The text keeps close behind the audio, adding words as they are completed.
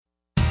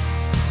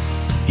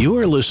You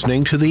are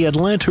listening to the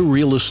Atlanta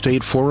Real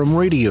Estate Forum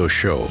radio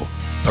show,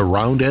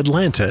 Around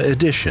Atlanta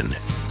edition,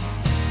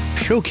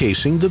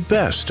 showcasing the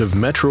best of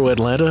Metro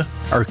Atlanta,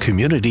 our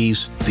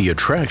communities, the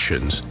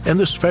attractions, and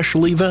the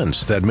special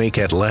events that make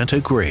Atlanta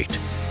great.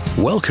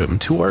 Welcome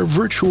to our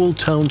virtual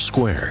town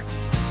square.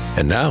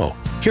 And now,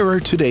 here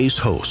are today's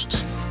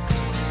hosts.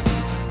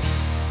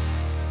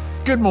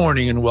 Good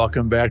morning and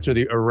welcome back to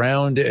the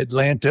Around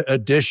Atlanta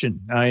edition.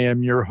 I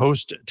am your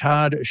host,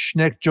 Todd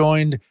Schnick,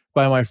 joined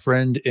by my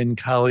friend and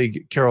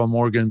colleague, Carol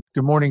Morgan.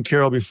 Good morning,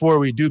 Carol. Before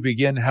we do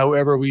begin,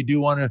 however, we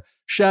do want to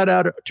shout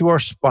out to our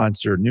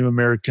sponsor, New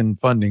American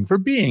Funding, for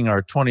being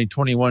our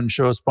 2021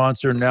 show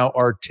sponsor, now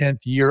our 10th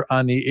year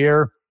on the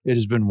air. It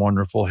has been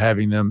wonderful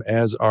having them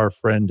as our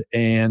friend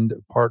and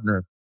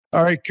partner.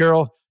 All right,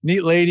 Carol,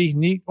 neat lady,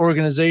 neat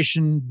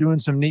organization, doing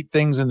some neat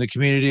things in the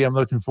community. I'm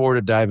looking forward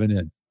to diving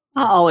in.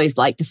 I always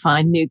like to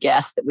find new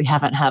guests that we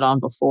haven't had on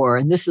before,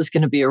 and this is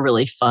going to be a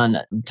really fun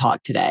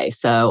talk today.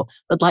 So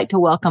I'd like to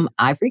welcome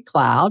Ivory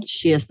Cloud.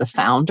 She is the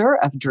founder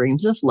of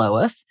Dreams of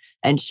Lois,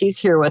 and she's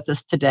here with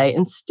us today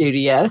in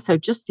studio. So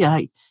just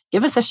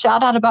give us a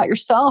shout out about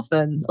yourself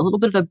and a little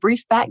bit of a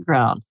brief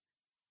background.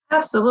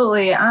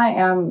 Absolutely. I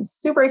am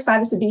super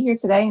excited to be here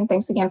today, and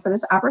thanks again for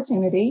this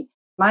opportunity.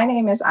 My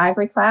name is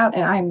Ivory Cloud,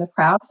 and I am the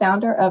proud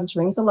founder of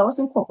Dreams of Lois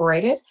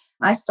Incorporated.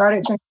 I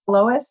started Dreams of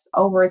Lois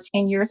over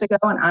 10 years ago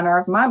in honor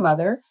of my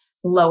mother,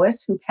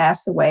 Lois, who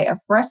passed away of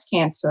breast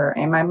cancer.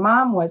 And my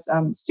mom was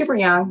super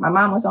young. My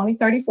mom was only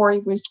 34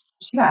 when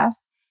she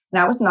passed, and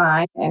I was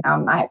 9. And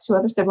I had 2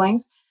 other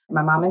siblings,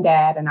 my mom and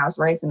dad, and I was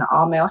raised in an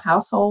all-male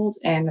household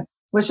and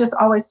was just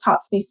always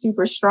taught to be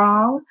super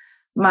strong.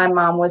 My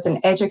mom was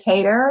an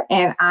educator,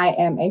 and I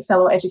am a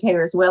fellow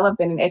educator as well. I've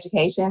been in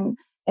education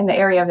in the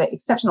area of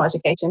exceptional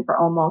education for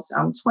almost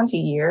 20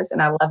 years,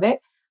 and I love it.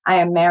 I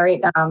am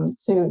married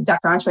to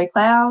Dr. Andre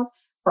Cloud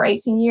for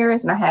 18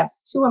 years, and I have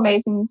 2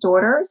 amazing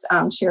daughters,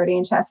 Charity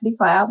and Chastity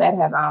Cloud, that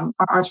are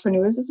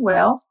entrepreneurs as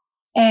well.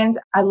 And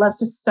I love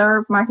to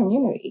serve my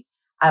community.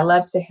 I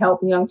love to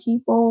help young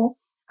people.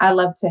 I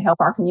love to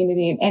help our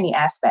community in any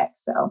aspect.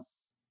 So,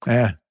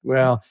 yeah,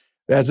 well,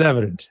 that's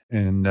evident,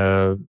 and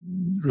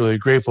really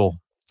grateful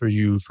for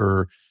you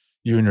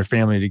and your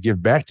family to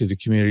give back to the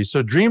community.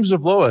 So Dreams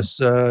of Lois,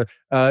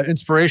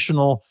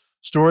 inspirational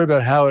story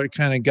about how it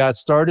kind of got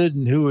started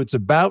and who it's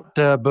about.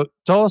 But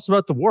tell us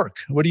about the work.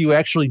 What do you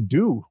actually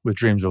do with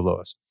Dreams of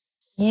Lois?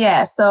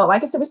 Yeah, so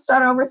like I said, we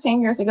started over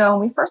 10 years ago,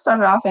 and we first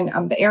started off in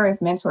the area of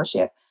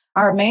mentorship.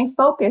 Our main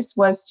focus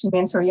was to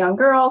mentor young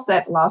girls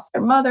that lost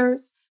their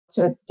mothers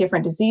to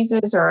different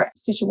diseases or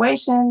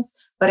situations,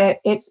 but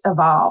it's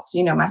evolved.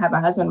 I have my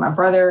husband, my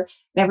brother,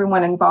 and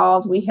everyone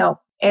involved. We help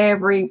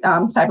every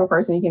type of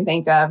person you can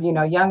think of,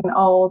 young and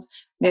old,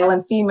 male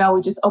and female.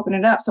 We just open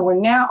it up. So we're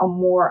now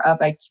more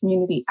of a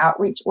community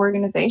outreach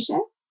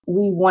organization.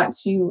 We want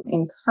to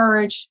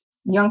encourage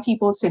young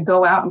people to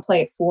go out and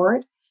play it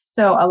forward.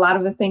 So a lot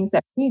of the things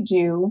that we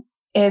do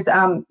is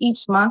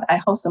each month I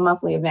host a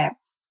monthly event.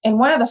 And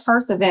one of the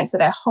first events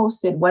that I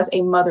hosted was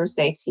a Mother's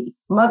Day tea.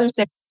 Mother's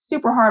Day,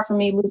 super hard for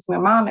me losing my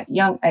mom at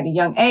a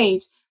young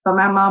age, but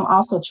my mom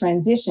also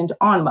transitioned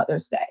on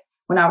Mother's Day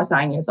when I was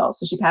 9 years old.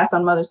 So she passed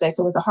on Mother's Day.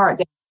 So it was a hard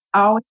day.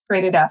 I always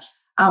created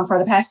for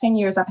the past 10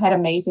 years, I've had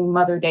amazing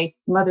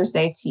Mother's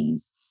Day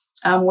teas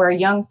where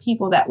young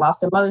people that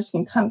lost their mothers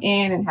can come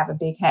in and have a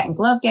big hat and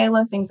glove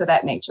gala, things of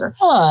that nature.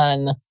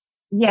 Fun.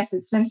 Yes,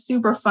 it's been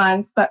super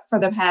fun. But for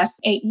the past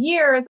 8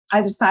 years,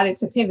 I decided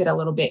to pivot a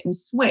little bit and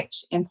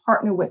switch and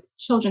partner with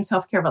Children's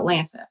Healthcare of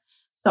Atlanta.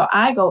 So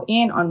I go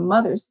in on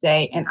Mother's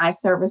Day and I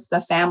service the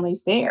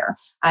families there.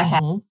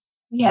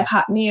 We have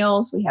hot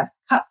meals, we have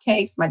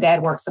cupcakes. My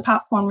dad works the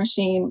popcorn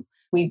machine.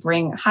 We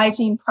bring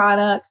hygiene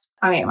products,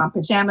 my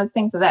pajamas,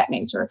 things of that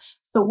nature.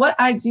 So what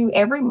I do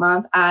every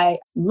month, I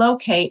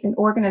locate an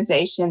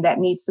organization that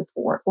needs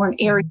support or an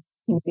area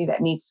community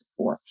that needs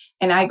support.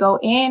 And I go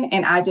in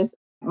and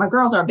my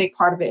girls are a big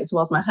part of it as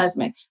well as my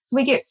husband. So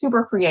we get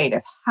super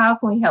creative. How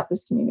can we help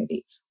this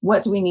community?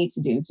 What do we need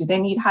to do? Do they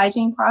need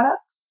hygiene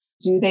products?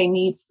 Do they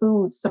need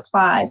food,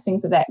 supplies,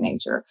 things of that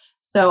nature?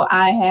 So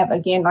I have,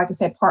 again, like I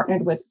said,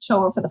 partnered with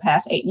CHOA for the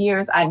past 8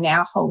 years. I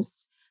now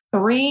host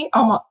 3,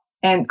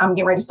 and I'm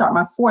getting ready to start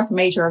my 4th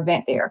major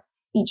event there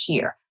each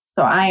year.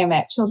 So I am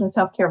at Children's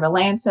Healthcare of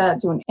Atlanta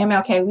doing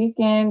MLK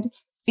weekend,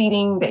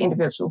 feeding the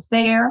individuals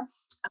there.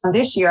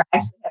 This year, I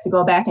actually had to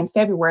go back in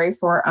February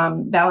for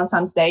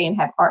Valentine's Day and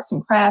have arts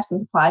and crafts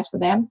and supplies for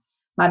them.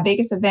 My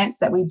biggest events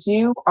that we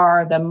do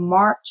are the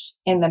March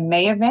and the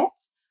May event.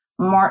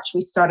 March,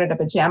 we started a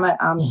pajama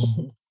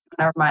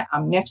of my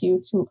nephew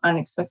who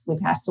unexpectedly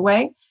passed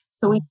away.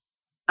 So we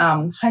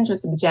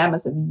hundreds of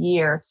pajamas a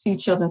year to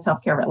Children's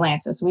Healthcare of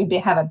Atlanta. So we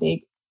have a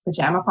big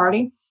pajama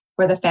party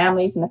where the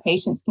families and the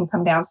patients can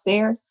come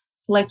downstairs,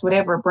 select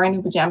whatever brand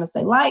new pajamas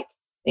they like.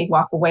 They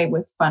walk away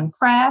with fun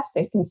crafts.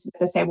 They can sit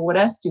at the table with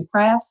us, do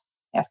crafts,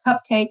 have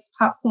cupcakes,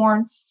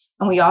 popcorn.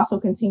 And we also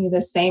continue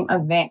the same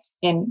event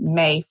in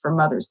May for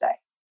Mother's Day.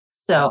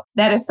 So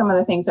that is some of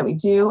the things that we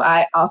do.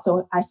 I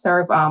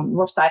serve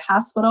Northside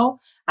Hospital.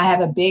 I have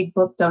a big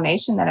book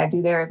donation that I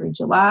do there every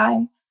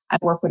July. I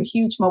work with a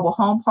huge mobile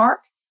home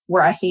park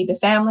where I feed the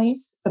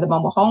families for the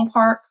mobile home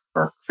park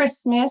for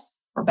Christmas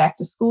or back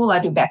to school. I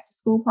do back to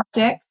school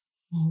projects.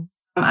 Mm-hmm.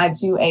 I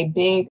do a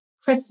big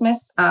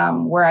Christmas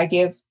where I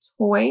give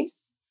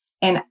toys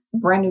and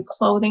brand new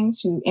clothing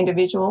to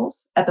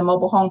individuals at the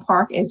mobile home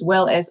park, as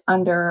well as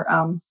under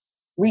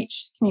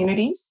reach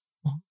communities.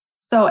 Mm-hmm.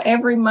 So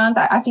every month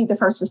I feed the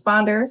first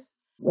responders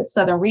with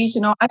Southern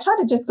Regional. I try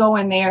to just go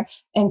in there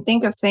and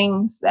think of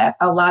things that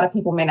a lot of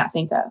people may not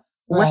think of.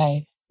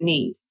 Right.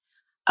 Need.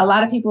 A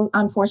lot of people,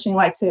 unfortunately,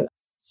 like to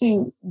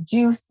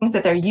do things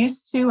that they're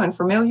used to and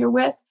familiar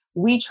with.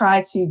 We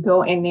try to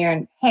go in there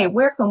and, hey,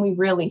 where can we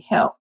really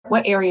help?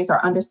 What areas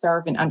are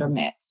underserved and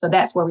undermet? So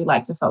that's where we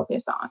like to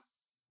focus on.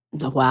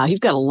 Wow,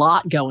 you've got a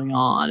lot going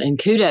on, and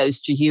kudos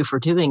to you for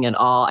doing it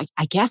all.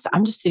 I guess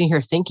I'm just sitting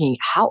here thinking,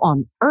 how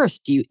on earth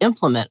do you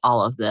implement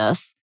all of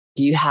this?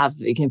 Do you have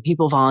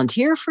people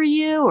volunteer for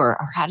you, or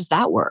how does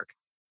that work?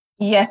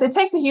 Yes, it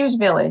takes a huge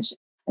village.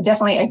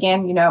 Definitely,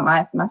 again,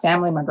 my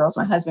family, my girls,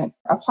 my husband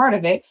are part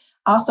of it.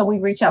 Also, we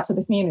reach out to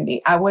the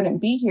community. I wouldn't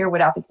be here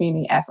without the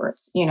community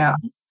efforts.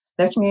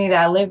 The community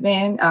that I live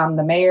in,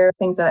 the mayor,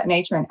 things of that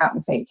nature, and out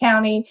in Fayette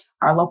County,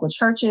 our local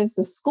churches,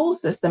 the school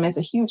system is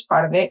a huge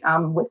part of it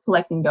with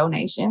collecting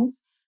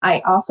donations.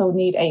 I also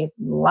need a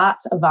lot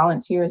of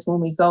volunteers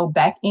when we go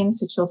back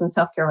into Children's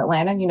Healthcare of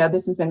Atlanta.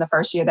 This has been the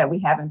first year that we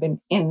haven't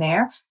been in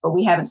there, but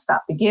we haven't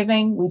stopped the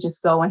giving. We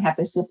just go and have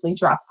to simply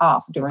drop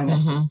off during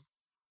this. Mm-hmm.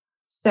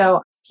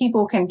 So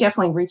people can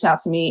definitely reach out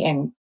to me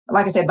and,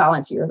 like I said,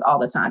 volunteers all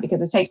the time,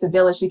 because it takes a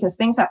village, because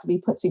things have to be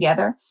put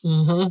together,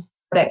 mm-hmm.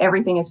 that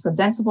everything is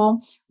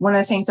presentable. One of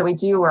the things that we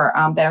do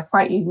that are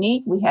quite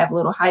unique, we have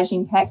little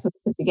hygiene packs that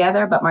we put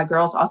together, but my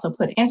girls also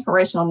put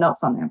inspirational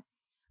notes on them.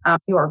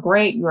 You are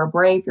great. You are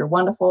brave. You're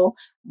wonderful.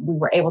 We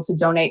were able to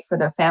donate for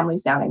the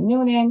families down in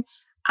Noonan.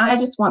 I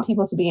just want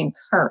people to be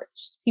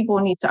encouraged. People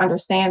need to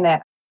understand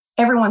that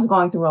everyone's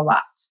going through a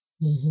lot.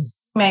 Mm-hmm.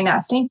 You may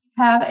not think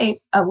you have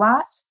a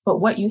lot, but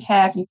what you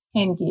have, you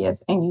can give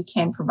and you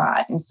can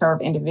provide and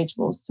serve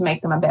individuals to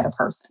make them a better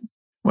person.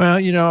 Well,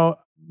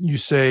 you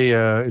say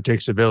it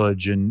takes a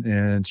village, and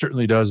it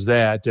certainly does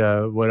that.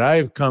 What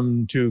I've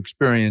come to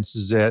experience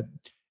is that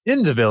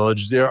in the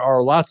village, there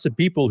are lots of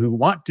people who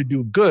want to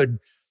do good,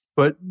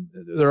 but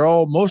they're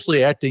all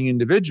mostly acting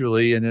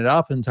individually. And it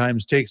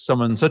oftentimes takes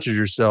someone such as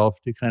yourself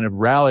to kind of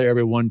rally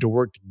everyone to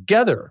work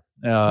together.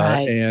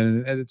 Right.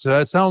 And so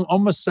that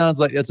almost sounds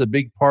like that's a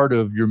big part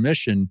of your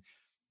mission,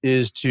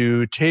 is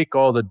to take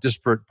all the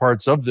disparate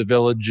parts of the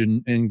village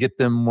and get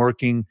them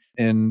working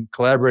and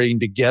collaborating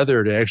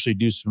together to actually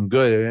do some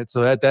good. And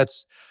so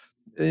that's,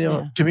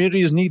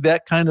 communities need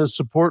that kind of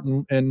support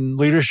and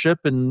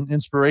leadership and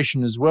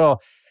inspiration as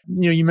well.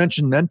 You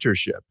mentioned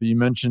mentorship. You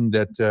mentioned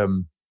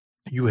that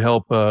you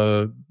help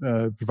provide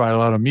a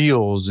lot of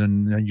meals,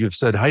 and you've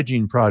said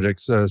hygiene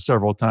projects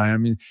several times. I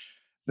mean,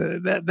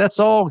 that's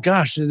all,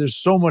 gosh, there's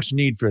so much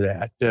need for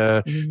that.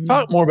 Mm-hmm.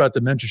 Talk more about the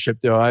mentorship,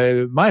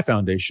 though. My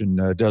foundation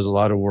does a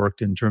lot of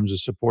work in terms of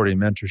supporting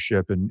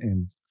mentorship,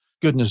 and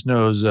goodness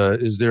knows,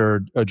 is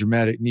there a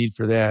dramatic need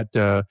for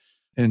that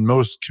in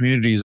most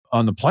communities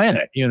on the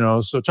planet,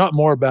 So talk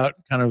more about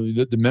kind of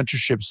the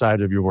mentorship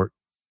side of your work.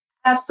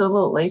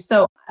 Absolutely.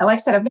 So, like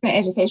I said, I've been in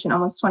education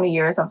almost 20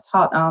 years. I've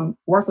taught,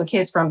 worked with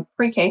kids from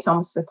pre-K to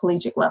almost the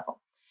collegiate level.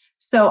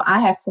 So I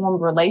have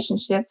formed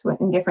relationships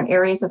in different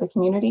areas of the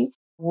community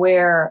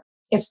where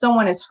if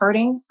someone is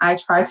hurting, I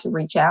try to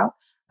reach out.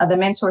 The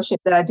mentorship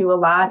that I do a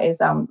lot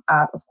is,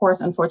 of course,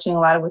 unfortunately,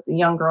 a lot with the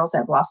young girls that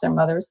have lost their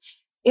mothers.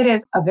 It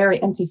is a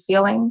very empty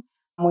feeling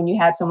when you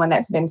had someone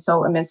that's been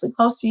so immensely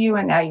close to you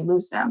and now you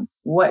lose them.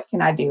 What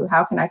can I do?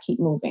 How can I keep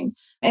moving?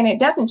 And it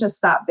doesn't just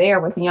stop there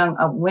with young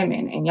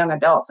women and young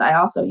adults. I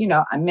also,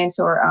 I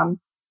mentor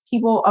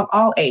people of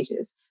all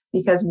ages,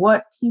 because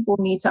what people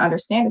need to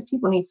understand is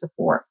people need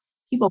support.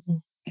 People,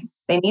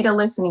 they need a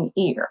listening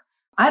ear.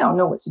 I don't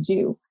know what to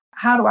do.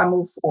 How do I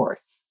move forward?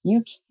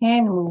 You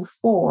can move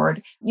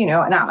forward,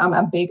 and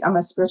I'm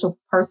a spiritual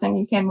person.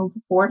 You can move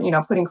forward,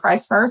 putting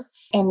Christ first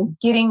and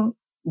getting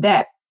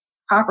that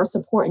proper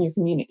support in your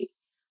community.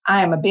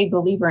 I am a big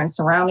believer in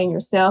surrounding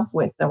yourself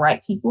with the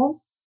right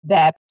people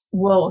that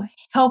will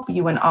help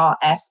you in all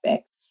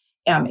aspects.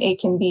 It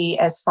can be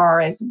as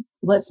far as,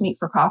 let's meet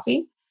for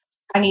coffee.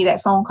 I need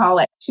that phone call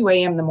at 2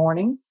 a.m. in the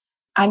morning.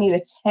 I need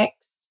a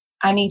text.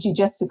 I need you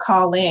just to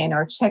call in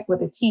or check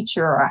with a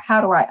teacher, or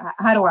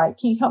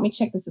can you help me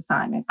check this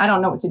assignment? I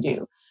don't know what to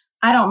do.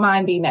 I don't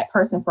mind being that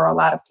person for a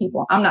lot of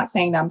people. I'm not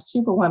saying that I'm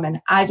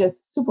superwoman.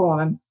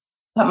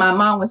 But my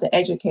mom was an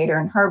educator,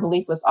 and her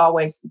belief was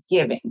always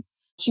giving.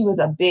 She was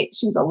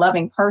a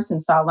loving person.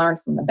 So I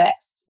learned from the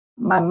best.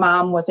 My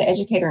mom was an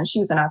educator, and she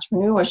was an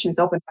entrepreneur. She was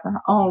opening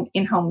her own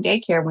in-home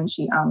daycare when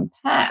she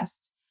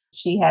passed.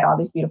 She had all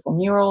these beautiful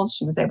murals.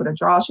 She was able to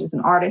draw. She was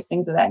an artist,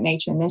 things of that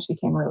nature. And then she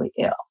became really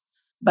ill.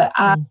 But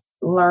I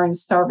learned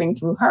serving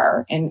through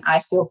her, and I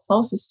feel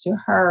closest to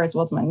her as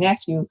well as my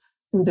nephew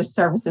through the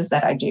services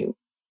that I do,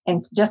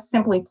 and just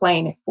simply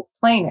playing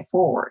it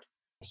forward.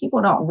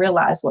 People don't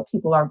realize what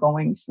people are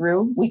going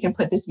through. We can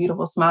put this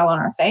beautiful smile on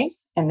our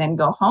face and then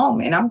go home,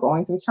 and I'm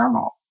going through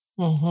turmoil.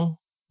 Mm-hmm.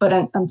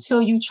 But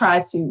until you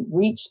try to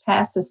reach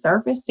past the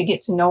surface to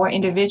get to know an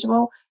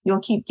individual,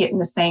 you'll keep getting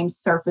the same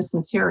surface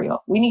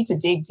material. We need to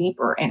dig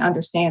deeper and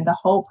understand the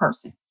whole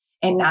person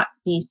and not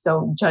be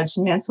so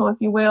judgmental, if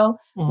you will.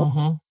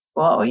 Mm-hmm.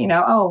 Well,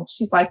 oh,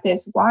 she's like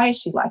this. Why is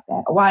she like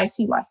that? Or why is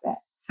he like that?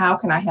 How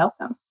can I help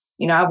them?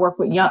 I work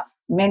with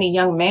many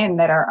young men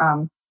that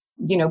are,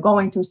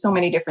 going through so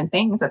many different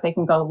things that they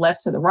can go left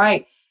to the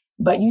right.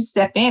 But you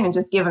step in and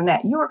just give them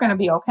that. You are going to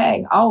be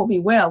okay. All will be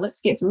well. Let's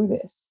get through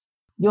this.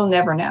 You'll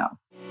never know.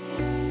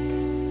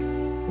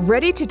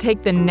 Ready to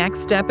take the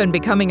next step in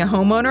becoming a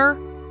homeowner?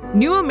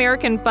 New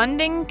American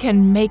Funding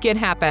can make it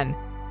happen.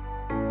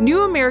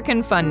 New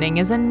American Funding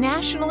is a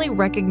nationally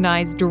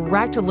recognized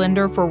direct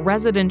lender for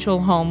residential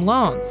home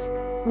loans.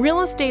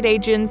 Real estate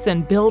agents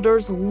and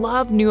builders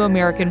love New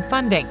American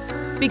Funding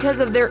because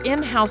of their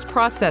in-house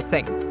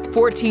processing,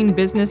 14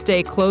 business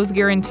day close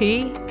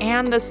guarantee,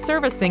 and the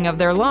servicing of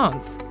their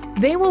loans.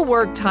 They will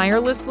work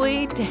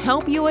tirelessly to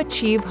help you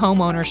achieve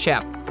home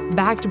ownership,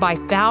 backed by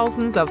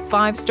thousands of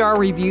 5-star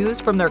reviews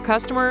from their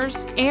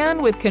customers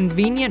and with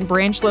convenient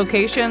branch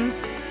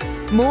locations.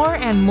 More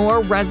and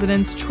more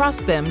residents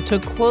trust them to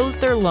close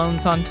their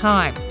loans on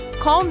time.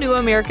 Call New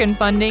American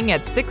Funding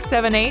at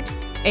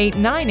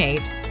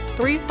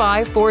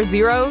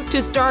 678-898-3540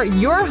 to start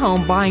your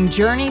home buying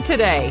journey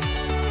today.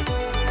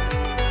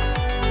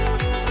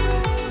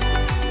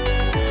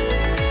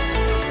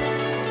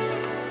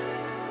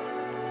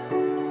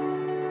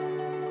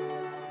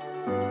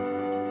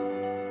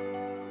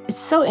 It's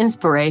so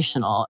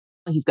inspirational.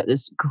 You've got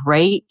this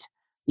great,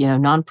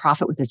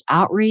 nonprofit with its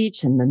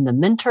outreach and then the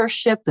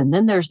mentorship. And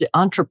then there's the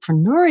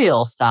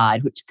entrepreneurial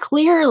side, which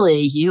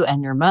clearly you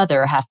and your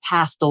mother have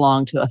passed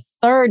along to a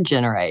third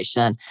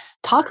generation.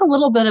 Talk a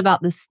little bit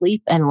about the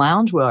sleep and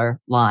loungewear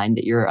line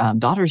that your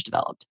daughters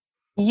developed.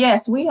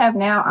 Yes, we have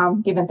now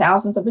given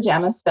thousands of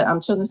pajamas to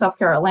Children's Self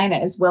Care Atlanta,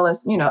 as well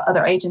as,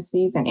 other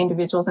agencies and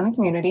individuals in the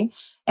community.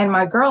 And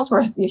my girls were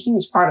a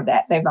huge part of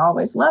that. They've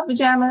always loved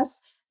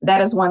pajamas. That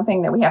is one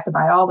thing that we have to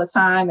buy all the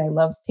time. They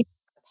love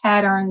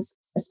patterns,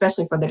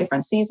 especially for the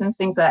different seasons,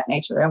 things of that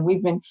nature. And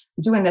we've been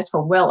doing this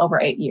for well over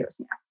 8 years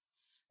now.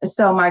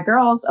 So my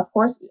girls, of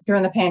course,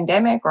 during the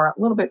pandemic or a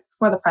little bit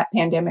before the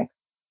pandemic,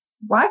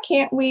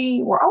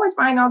 we're always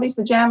buying all these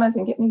pajamas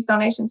and getting these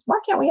donations. Why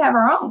can't we have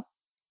our own?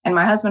 And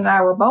my husband and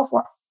I were both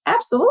for,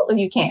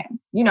 absolutely you can.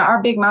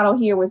 Our big motto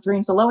here with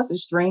Dreams of Lois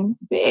is dream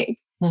big.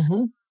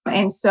 Mm-hmm.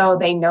 And so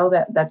they know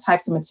that the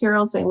types of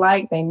materials they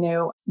like, they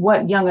knew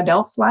what young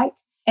adults like.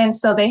 And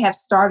so they have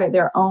started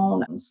their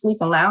own sleep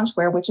and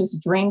loungewear, which is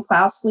Dream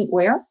Cloud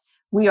Sleepwear.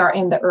 We are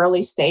in the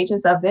early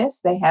stages of this.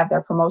 They have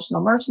their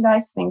promotional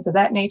merchandise, things of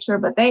that nature,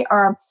 but they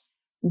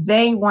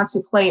want to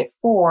play it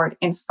forward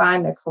and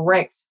find the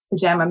correct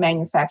pajama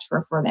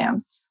manufacturer for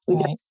them. We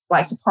just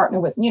like to partner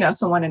with,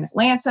 someone in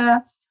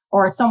Atlanta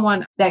or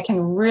someone that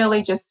can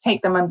really just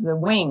take them under the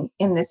wing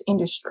in this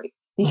industry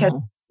because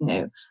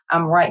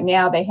right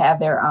now they have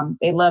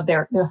they love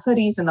their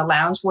hoodies and the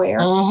loungewear.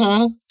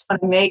 Mm-hmm.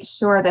 To make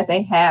sure that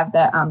they have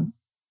the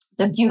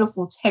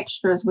beautiful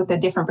textures with the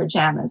different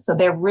pajamas. So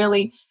they're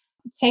really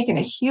taking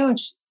a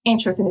huge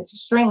interest and it's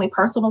extremely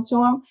personal to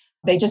them.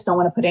 They just don't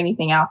want to put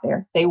anything out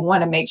there. They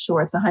want to make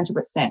sure it's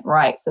 100%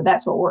 right. So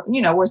that's what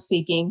we're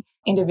seeking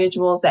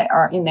individuals that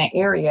are in that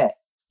area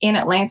in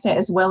Atlanta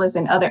as well as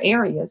in other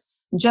areas,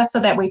 just so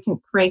that we can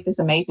create this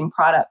amazing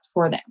product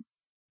for them.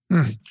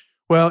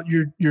 Well,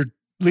 you're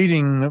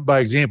leading by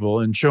example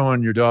and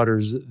showing your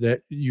daughters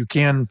that you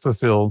can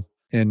fulfill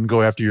and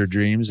go after your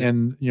dreams.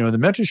 And, the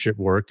mentorship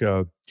work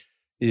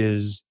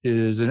is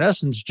in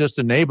essence just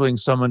enabling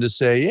someone to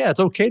say, yeah, it's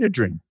okay to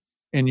dream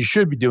and you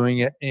should be doing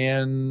it.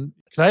 And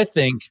because I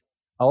think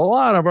a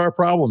lot of our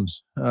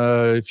problems,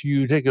 if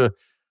you take a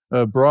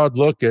broad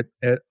look at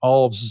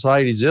all of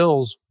society's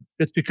ills,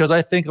 it's because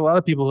I think a lot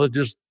of people have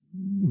just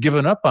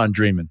given up on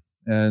dreaming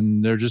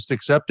and they're just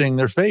accepting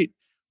their fate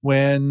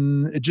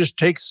when it just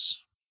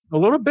takes a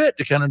little bit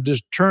to kind of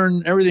just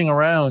turn everything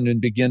around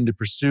and begin to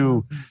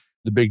pursue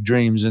the big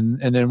dreams. And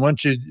then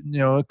once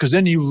because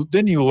then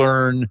you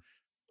learn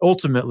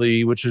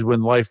ultimately, which is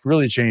when life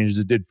really changed,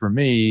 it did for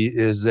me,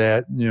 is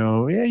that,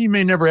 you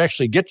may never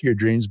actually get to your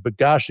dreams, but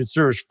gosh, it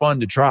sure is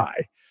fun to try.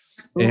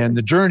 Absolutely. And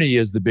the journey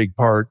is the big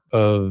part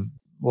of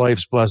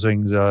life's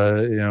blessings,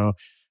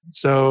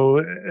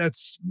 So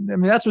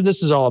that's what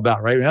this is all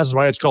about, right? That's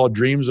why it's called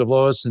Dreams of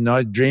Lois and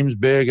not Dreams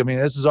Big.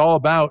 This is all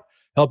about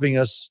helping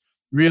us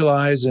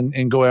realize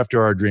and go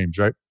after our dreams,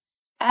 right?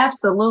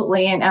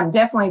 Absolutely. And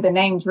definitely the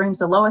name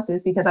Dreams of Lois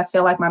is because I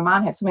feel like my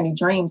mom had so many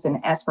dreams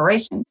and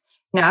aspirations.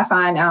 I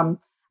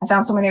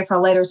found so many of her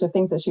letters or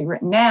things that she'd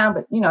written down,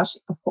 but,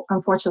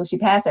 unfortunately she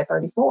passed at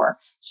 34.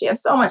 She had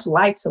so much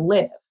life to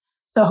live.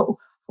 So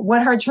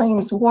what her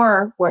dreams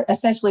were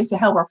essentially to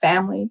help her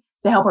family,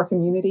 to help her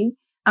community,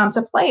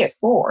 to play it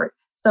forward.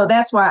 So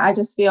that's why I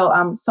just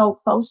feel so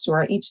close to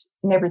her each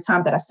and every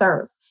time that I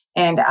serve.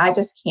 And I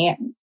just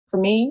can't, for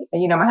me,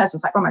 my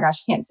husband's like, oh my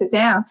gosh, you can't sit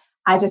down.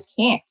 I just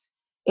can't.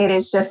 It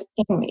is just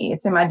in me.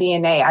 It's in my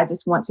DNA. I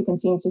just want to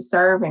continue to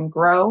serve and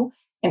grow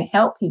and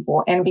help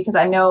people. And because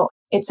I know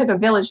it took a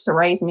village to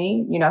raise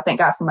me, thank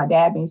God for my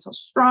dad being so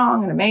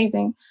strong and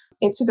amazing.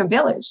 It took a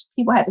village.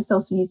 People had to sow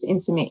seeds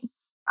into me.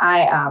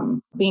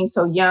 Being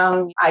so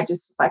young, I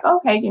just was like,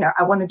 okay,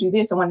 I want to do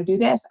this. I want to do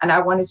this. And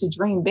I wanted to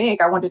dream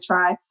big. I wanted to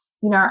try,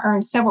 I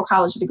earned several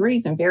college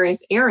degrees in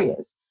various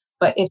areas.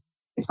 But if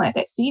you plant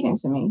that seed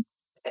into me,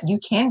 you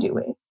can do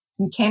it.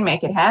 You can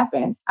make it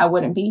happen. I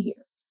wouldn't be here.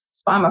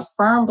 So I'm a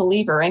firm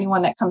believer.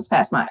 Anyone that comes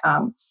past my,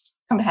 comes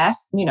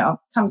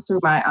through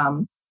my,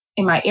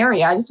 in my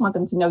area, I just want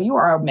them to know you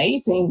are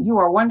amazing. You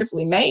are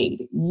wonderfully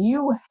made.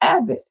 You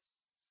have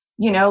this.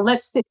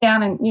 Let's sit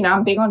down and,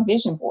 I'm big on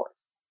vision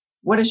boards.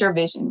 What is your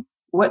vision?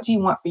 What do you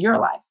want for your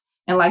life?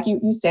 And like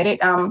you said it,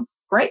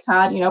 great,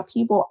 Todd,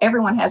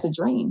 everyone has a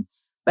dream.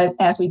 But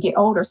as we get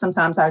older,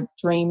 sometimes our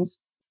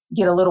dreams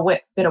get a little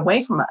bit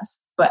away from us.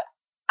 But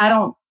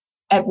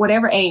at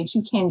whatever age,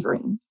 you can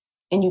dream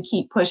and you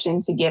keep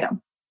pushing to get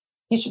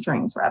your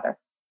dreams rather.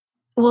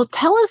 Well,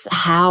 tell us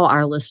how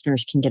our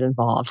listeners can get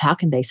involved. How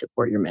can they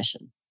support your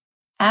mission?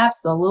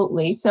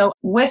 Absolutely. So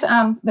with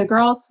the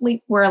Girls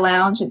Sleepwear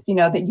Lounge, that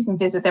you can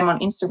visit them on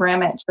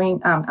Instagram at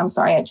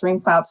Dream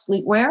Cloud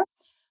Sleepwear.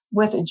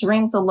 With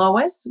Dreams of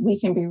Lois, we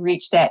can be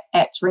reached at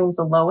Dreams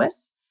of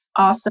Lois.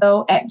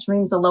 Also at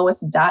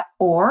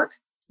dreamsoflois.org.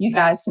 You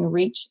guys can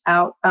reach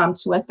out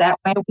to us that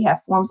way. We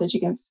have forms that you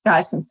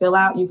guys can fill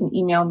out. You can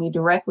email me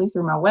directly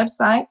through my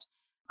website.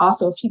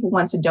 Also, if people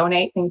want to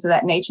donate, things of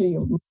that nature,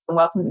 you're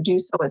welcome to do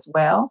so as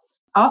well.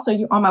 Also,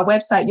 on my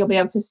website, you'll be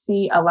able to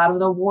see a lot of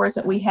the awards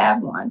that we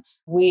have won.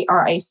 We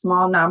are a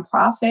small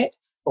nonprofit,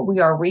 but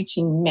we are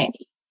reaching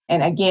many.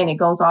 And again, it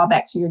goes all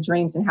back to your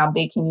dreams and how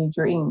big can you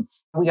dream.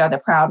 We are the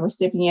proud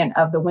recipient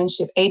of the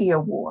Winship 80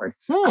 Award.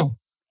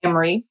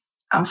 Emory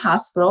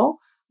Hospital.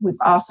 We've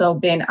also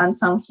been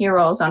Unsung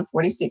Heroes on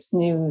 46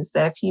 News,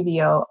 the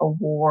PVO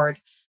Award,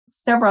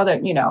 several other,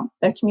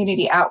 the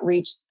community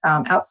outreach,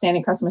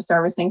 outstanding customer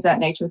service, things of that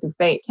nature through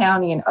Fayette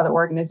County and other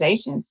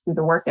organizations through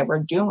the work that we're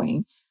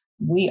doing.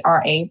 We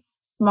are a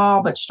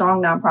small but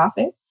strong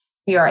nonprofit.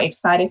 We are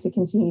excited to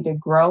continue to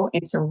grow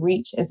and to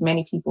reach as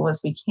many people as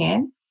we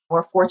can.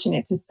 We're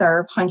fortunate to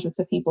serve hundreds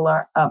of people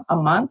a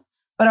month.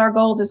 But our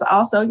goal is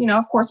also,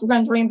 of course, we're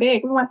going to dream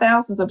big. We want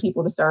thousands of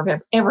people to serve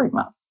every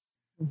month.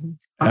 Mm-hmm.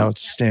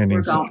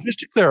 Outstanding. So just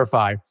to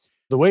clarify,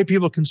 the way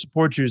people can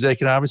support you is they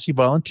can obviously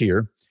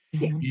volunteer.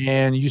 Yes.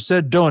 And you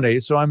said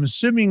donate. So I'm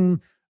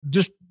assuming,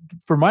 just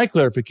for my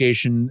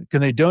clarification,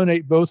 can they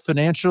donate both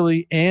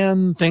financially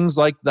and things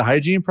like the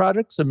hygiene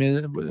products? I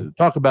mean,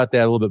 talk about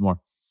that a little bit more.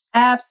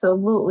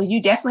 Absolutely.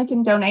 You definitely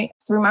can donate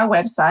through my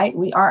website.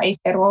 We are a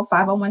federal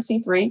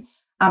 501c3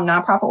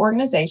 nonprofit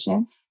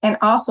organization. And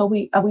also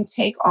we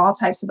take all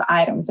types of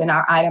items, and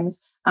our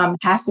items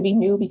have to be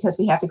new because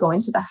we have to go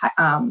into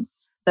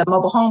the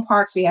mobile home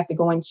parks. We have to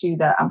go into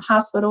the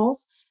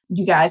hospitals.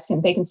 You guys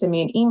they can send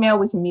me an email.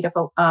 We can meet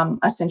up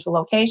a central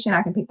location.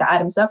 I can pick the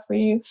items up for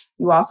you.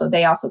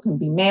 They also can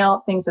be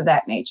mailed, things of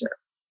that nature.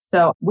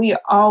 So we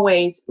are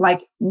always,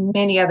 like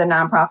many other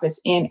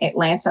nonprofits in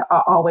Atlanta,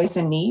 are always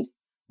in need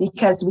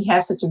because we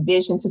have such a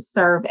vision to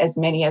serve as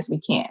many as we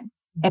can.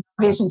 And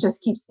our vision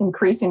just keeps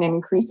increasing and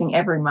increasing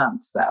every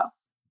month. So,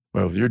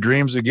 well, if your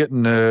dreams are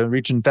getting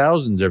reaching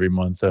thousands every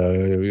month,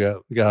 we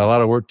got a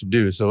lot of work to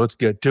do. So let's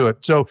get to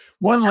it. So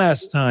one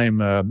last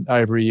time,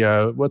 Ivory,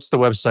 what's the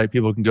website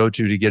people can go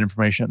to get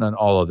information on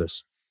all of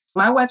this?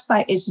 My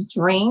website is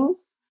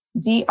Dreams,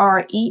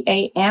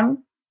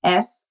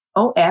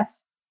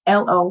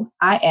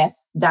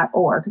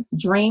 DreamsOfLois.org,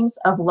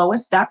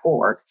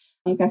 dreamsoflois.org.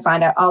 You can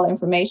find out all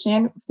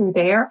information through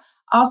there.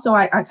 Also,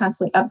 I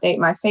constantly update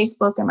my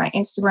Facebook and my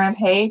Instagram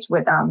page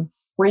with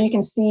where you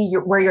can see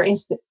where your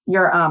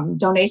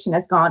donation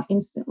has gone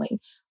instantly.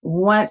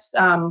 Once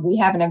we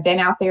have an event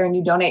out there and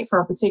you donate for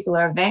a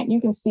particular event, you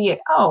can see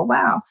it. Oh,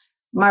 wow,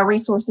 my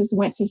resources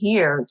went to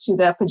here, to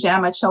the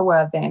Pajama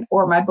Choa event,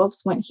 or my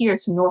books went here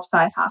to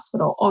Northside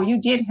Hospital. Oh,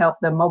 you did help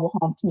the mobile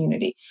home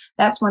community.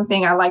 That's one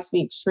thing I like to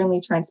be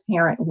extremely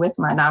transparent with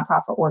my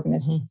nonprofit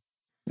organization. Mm-hmm.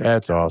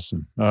 That's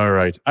awesome. All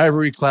right.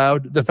 Ivory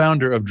Cloud, the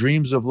founder of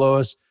Dreams of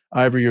Lois.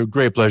 Ivory, a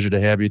great pleasure to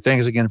have you.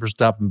 Thanks again for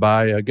stopping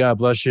by. God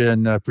bless you,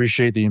 and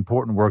appreciate the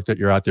important work that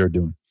you're out there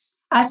doing.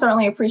 I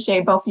certainly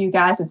appreciate both of you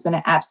guys. It's been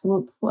an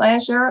absolute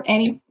pleasure.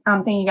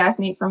 Anything you guys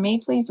need from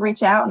me, please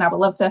reach out, and I would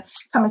love to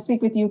come and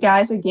speak with you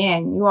guys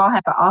again. You all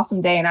have an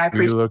awesome day, and I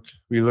appreciate it.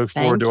 We look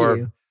forward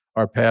to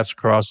our paths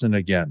crossing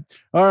again.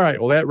 All right.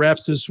 Well, that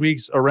wraps this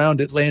week's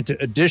Around Atlanta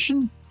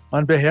edition.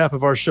 On behalf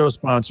of our show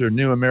sponsor,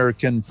 New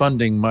American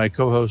Funding, my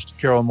co-host,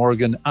 Carol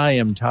Morgan, I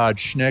am Todd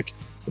Schnick.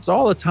 That's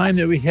all the time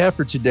that we have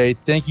for today.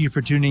 Thank you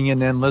for tuning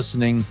in and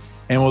listening,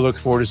 and we'll look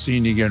forward to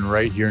seeing you again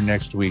right here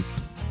next week.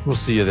 We'll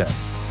see you then.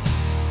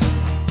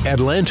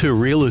 Atlanta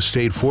Real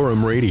Estate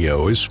Forum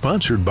Radio is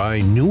sponsored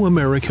by New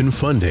American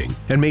Funding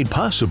and made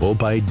possible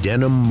by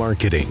Denim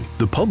Marketing,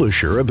 the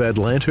publisher of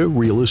Atlanta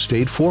Real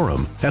Estate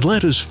Forum,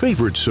 Atlanta's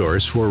favorite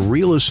source for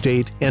real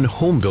estate and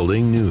home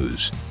building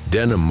news.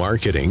 Denim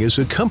Marketing is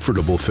a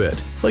comfortable fit,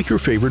 like your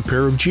favorite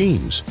pair of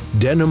jeans.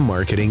 Denim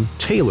Marketing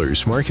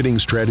tailors marketing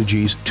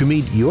strategies to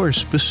meet your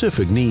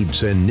specific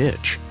needs and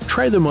niche.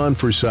 Try them on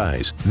for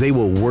size. They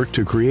will work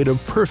to create a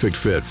perfect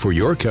fit for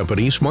your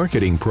company's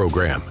marketing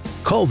program.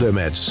 Call them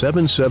at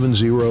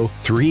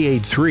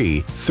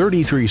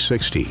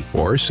 770-383-3360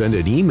 or send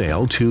an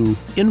email to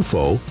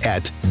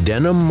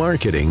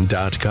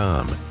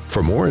info@denimmarketing.com.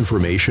 For more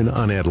information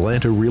on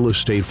Atlanta Real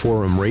Estate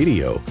Forum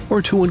Radio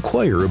or to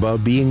inquire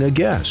about being a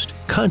guest,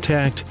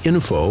 contact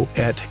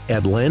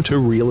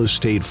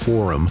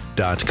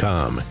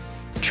info@atlantarealestateforum.com.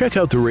 Check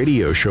out the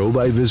radio show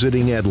by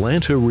visiting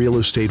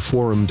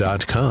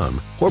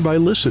atlantarealestateforum.com or by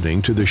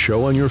listening to the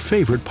show on your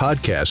favorite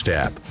podcast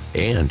app.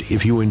 And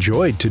if you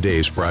enjoyed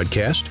today's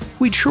broadcast,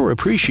 we'd sure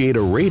appreciate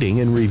a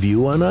rating and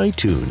review on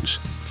iTunes.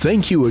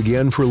 Thank you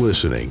again for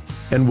listening,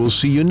 and we'll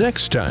see you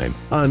next time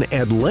on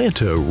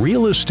Atlanta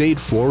Real Estate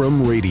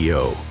Forum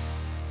Radio.